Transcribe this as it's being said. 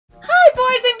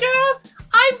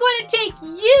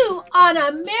on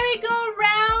a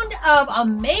merry-go-round of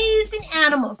amazing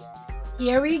animals.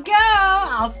 Here we go.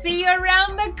 I'll see you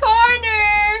around the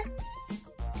corner.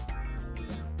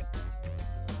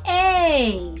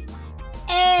 A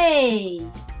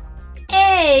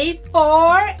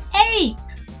for ape.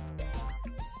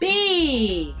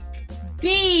 B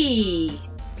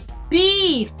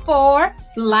for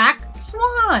black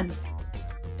swan.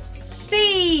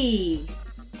 C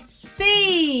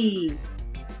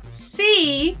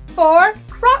for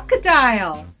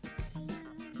crocodile.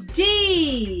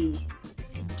 D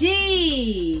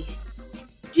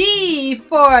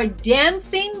for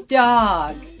dancing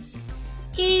dog.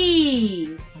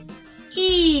 E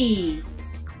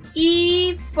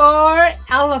for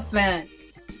elephant.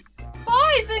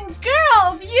 Boys and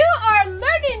girls, you are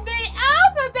learning the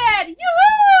alphabet!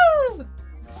 Yoo-hoo!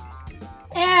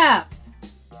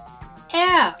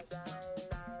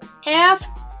 F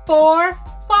for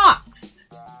fox.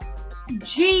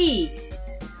 G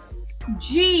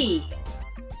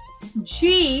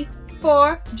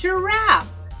for giraffe.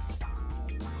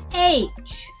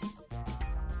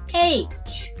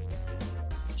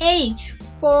 H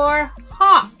for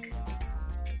hawk.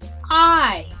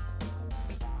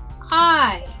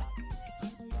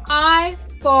 I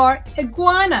for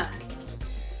iguana.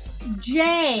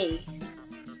 J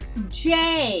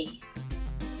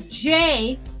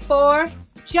for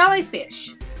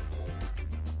jellyfish.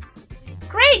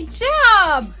 Great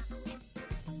job!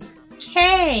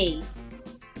 K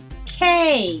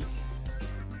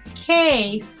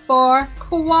for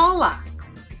koala.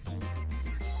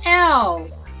 L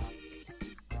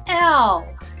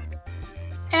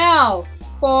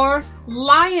for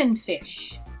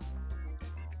lionfish.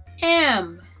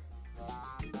 M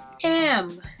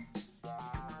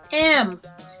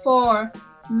for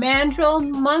mandrill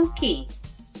monkey.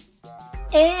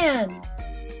 N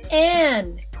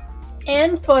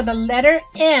for the letter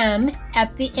N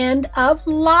at the end of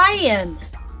lion.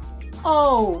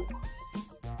 O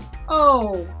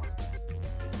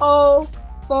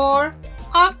for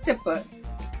octopus.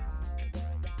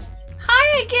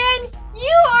 Hi again!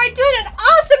 You are doing an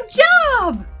awesome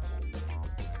job!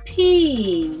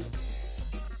 P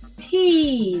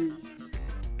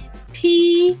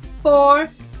for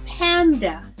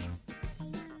panda.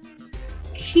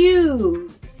 Q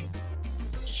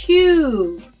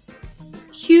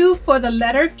for the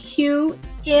letter Q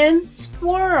in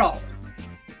squirrel.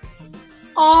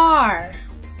 R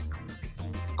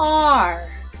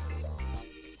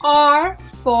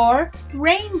for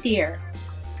reindeer.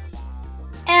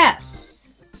 S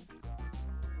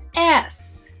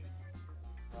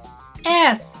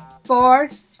for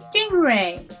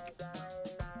stingray.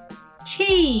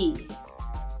 T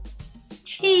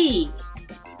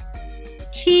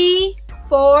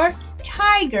for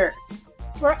tiger.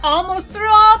 We're almost through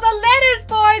all the letters,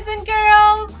 boys and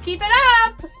girls. Keep it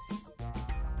up.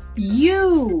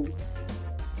 U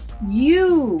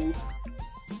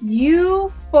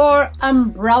for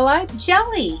umbrella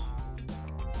jelly.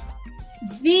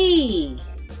 V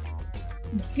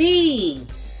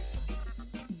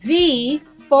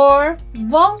for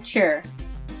vulture.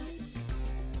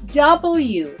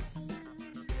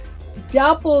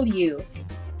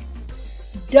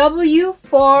 W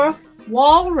for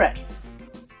walrus.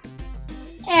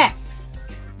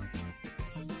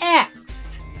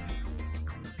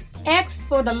 X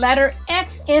for the letter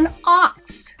X in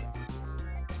ox.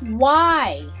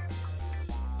 Y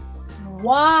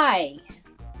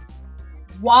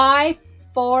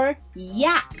for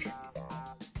yak.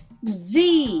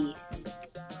 Z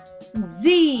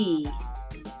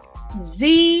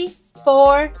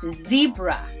for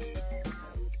zebra.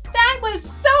 That was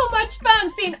so much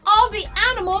fun seeing all the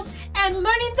animals and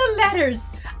learning the letters.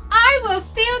 I will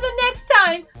see you the next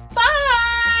time. Bye!